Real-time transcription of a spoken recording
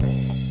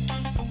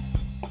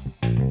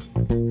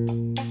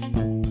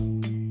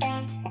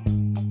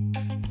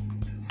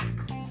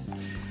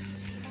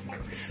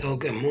So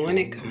good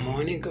morning, good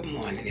morning, good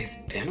morning. It's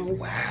been a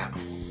while.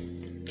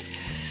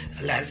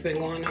 A lot's been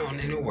going on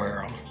in the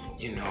world.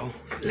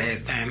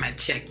 Last time I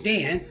checked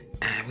in,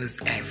 I was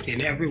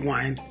asking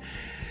everyone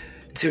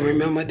to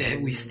remember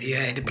that we still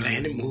had to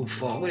plan to move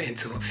forward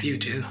into a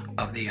future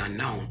of the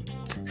unknown.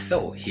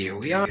 So here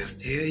we are,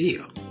 still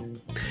here.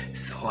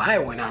 So I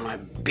went on a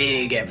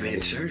big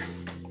adventure,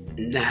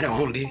 not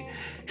only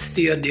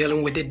still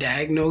dealing with the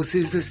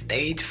diagnosis of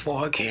stage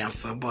 4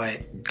 cancer,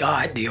 but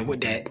God deal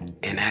with that,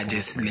 and I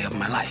just live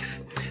my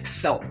life.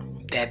 So,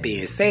 that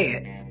being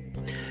said,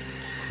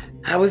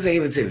 I was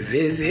able to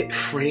visit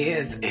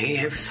friends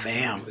and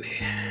family.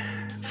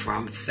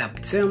 From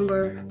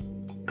September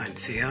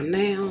until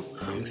now,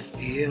 I'm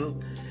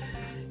still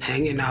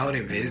hanging out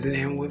and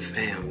visiting with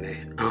family.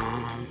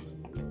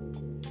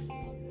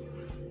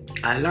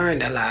 I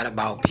learned a lot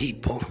about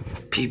people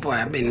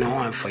I've been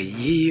knowing for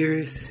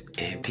years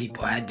and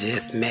people I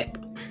just met.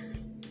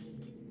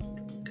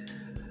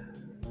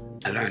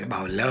 I learned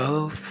about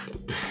love.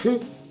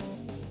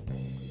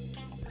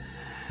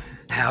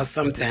 How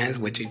sometimes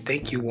what you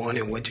think you want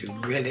and what you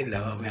really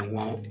love and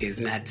want is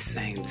not the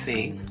same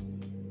thing.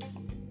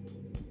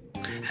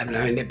 I've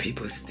learned that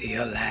people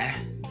still lie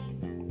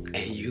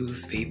and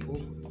use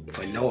people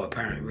for no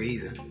apparent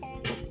reason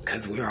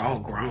because we're all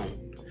grown.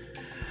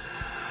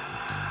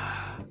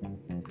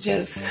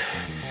 Just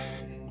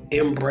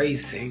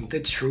embracing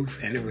the truth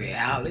and the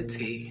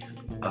reality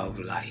of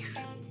life.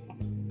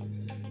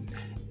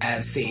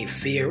 I've seen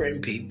fear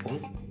in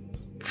people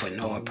for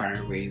no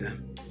apparent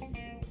reason.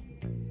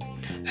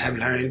 I've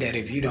learned that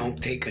if you don't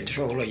take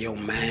control of your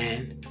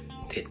mind,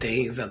 the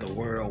things of the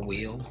world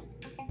will.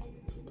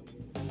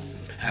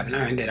 I've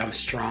learned that I'm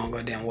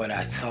stronger than what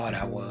I thought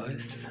I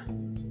was.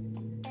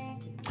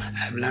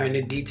 I've learned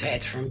to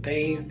detach from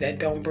things that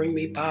don't bring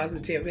me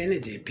positive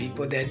energy,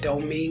 people that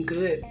don't mean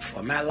good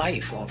for my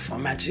life or for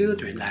my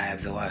children's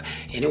lives or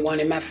anyone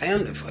in my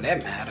family for that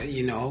matter,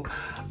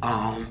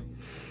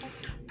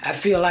 I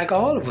feel like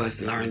all of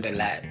us learned a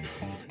lot.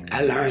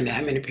 I learned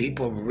how many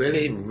people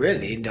really,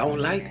 really don't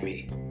like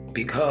me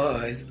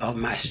because of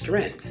my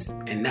strengths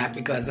and not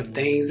because of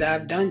things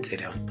I've done to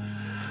them.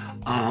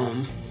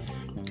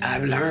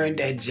 I've learned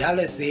that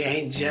jealousy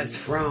ain't just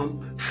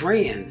from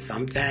friends.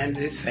 Sometimes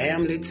it's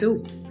family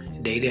too.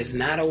 They just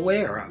not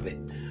aware of it.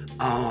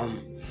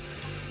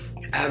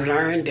 I've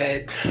learned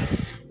that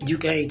you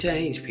can't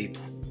change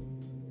people.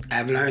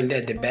 I've learned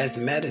that the best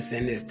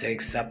medicine is to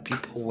accept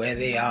people where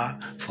they are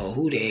for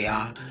who they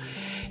are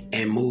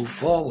and move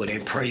forward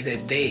and pray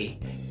that they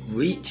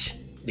reach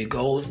the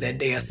goals that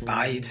they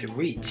aspire to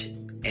reach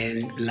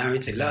and learn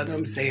to love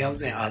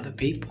themselves and other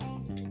people.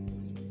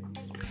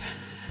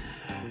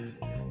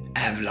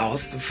 I've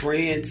lost a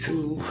friend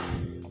to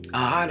a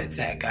heart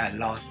attack. I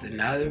lost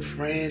another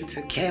friend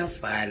to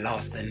cancer. I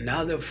lost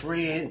another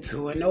friend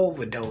to an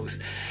overdose.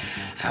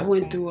 I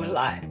went through a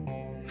lot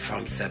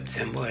from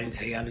September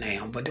until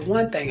now. But the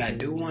one thing I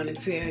do want to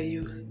tell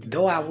you,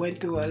 though I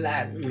went through a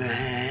lot,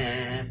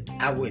 man,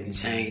 I wouldn't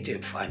change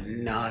it for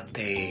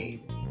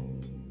nothing.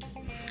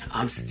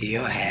 I'm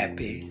still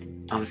happy.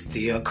 I'm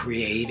still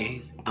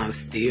creating. I'm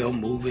still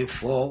moving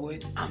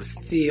forward. I'm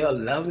still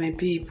loving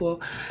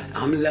people.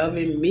 I'm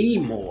loving me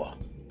more.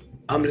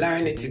 I'm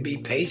learning to be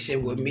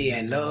patient with me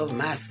and love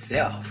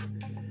myself.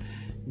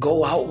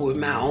 Go out with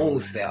my own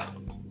self.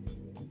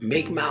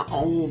 Make my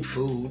own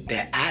food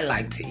that I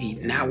like to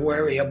eat. Not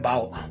worry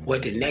about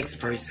what the next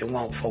person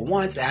wants. For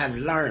once, I've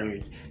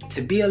learned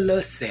to be a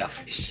little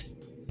selfish.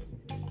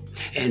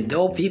 And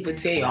though people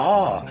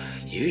tell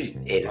you,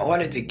 in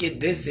order to get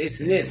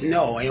this, and this.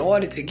 No, in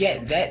order to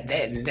get that,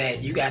 and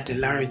that, you got to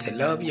learn to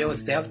love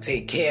yourself,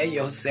 take care of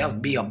yourself,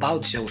 be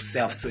about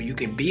yourself so you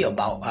can be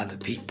about other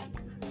people.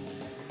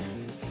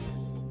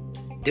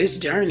 This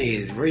journey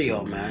is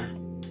real,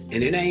 man.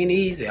 And it ain't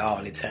easy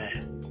all the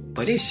time.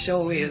 But it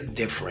sure is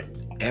different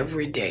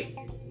every day.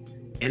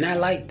 And I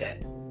like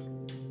that.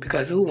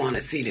 Because who want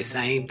to see the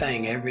same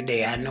thing every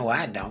day? I know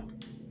I don't.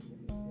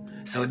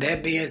 So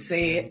that being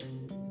said,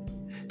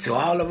 to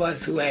all of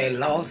us who had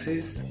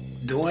losses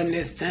during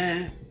this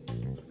time,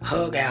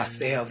 hug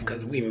ourselves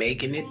because we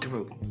making it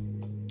through.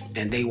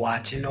 And they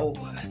watching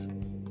over us.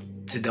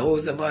 To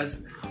those of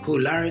us who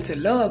learn to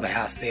love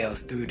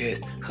ourselves through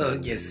this,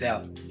 hug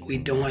yourself. We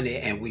doing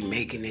it and we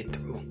making it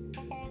through.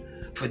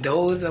 For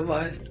those of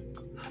us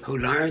who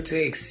learn to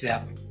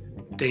accept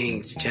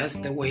things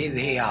just the way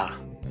they are,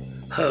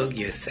 hug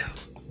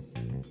yourself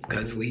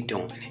because we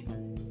doing it.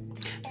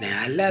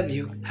 Now, I love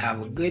you.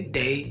 Have a good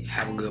day.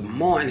 Have a good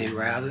morning,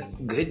 rather.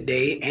 Good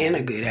day and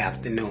a good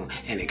afternoon.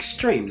 An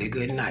extremely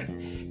good night.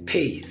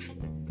 Peace.